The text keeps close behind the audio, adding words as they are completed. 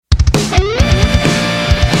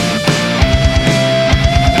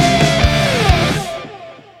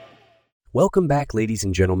Welcome back, ladies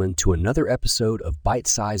and gentlemen, to another episode of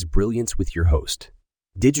Bite-Size Brilliance with your host,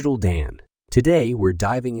 Digital Dan. Today, we're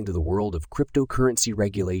diving into the world of cryptocurrency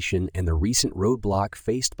regulation and the recent roadblock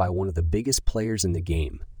faced by one of the biggest players in the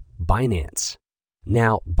game, Binance.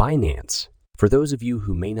 Now, Binance, for those of you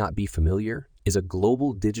who may not be familiar, is a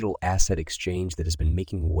global digital asset exchange that has been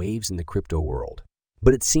making waves in the crypto world.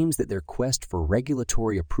 But it seems that their quest for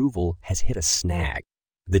regulatory approval has hit a snag.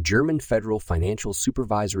 The German Federal Financial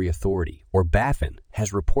Supervisory Authority, or BaFin,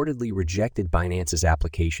 has reportedly rejected Binance's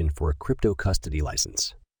application for a crypto custody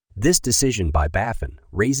license. This decision by BaFin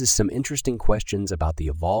raises some interesting questions about the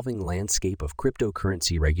evolving landscape of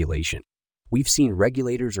cryptocurrency regulation. We've seen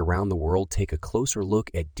regulators around the world take a closer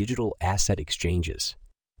look at digital asset exchanges.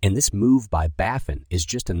 And this move by BaFin is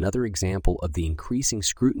just another example of the increasing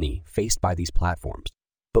scrutiny faced by these platforms.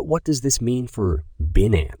 But what does this mean for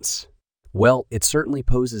Binance? Well, it certainly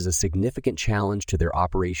poses a significant challenge to their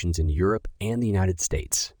operations in Europe and the United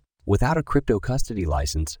States. Without a crypto custody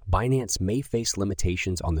license, Binance may face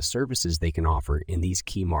limitations on the services they can offer in these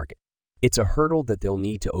key markets. It's a hurdle that they'll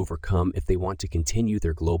need to overcome if they want to continue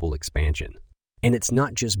their global expansion. And it's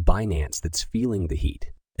not just Binance that's feeling the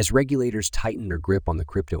heat. As regulators tighten their grip on the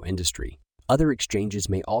crypto industry, other exchanges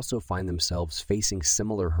may also find themselves facing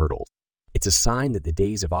similar hurdles. It's a sign that the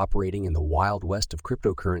days of operating in the wild west of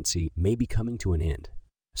cryptocurrency may be coming to an end.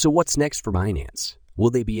 So what's next for Binance?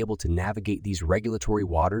 Will they be able to navigate these regulatory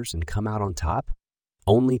waters and come out on top?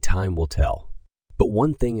 Only time will tell. But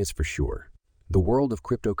one thing is for sure. The world of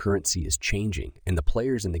cryptocurrency is changing, and the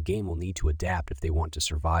players in the game will need to adapt if they want to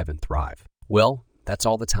survive and thrive. Well, that's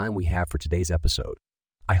all the time we have for today's episode.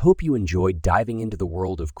 I hope you enjoyed diving into the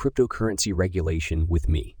world of cryptocurrency regulation with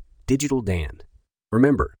me, Digital Dan.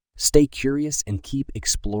 Remember, stay curious and keep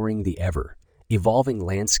exploring the ever-evolving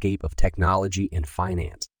landscape of technology and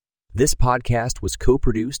finance. This podcast was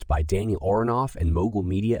co-produced by Daniel Oronoff and Mogul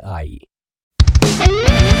Media IE.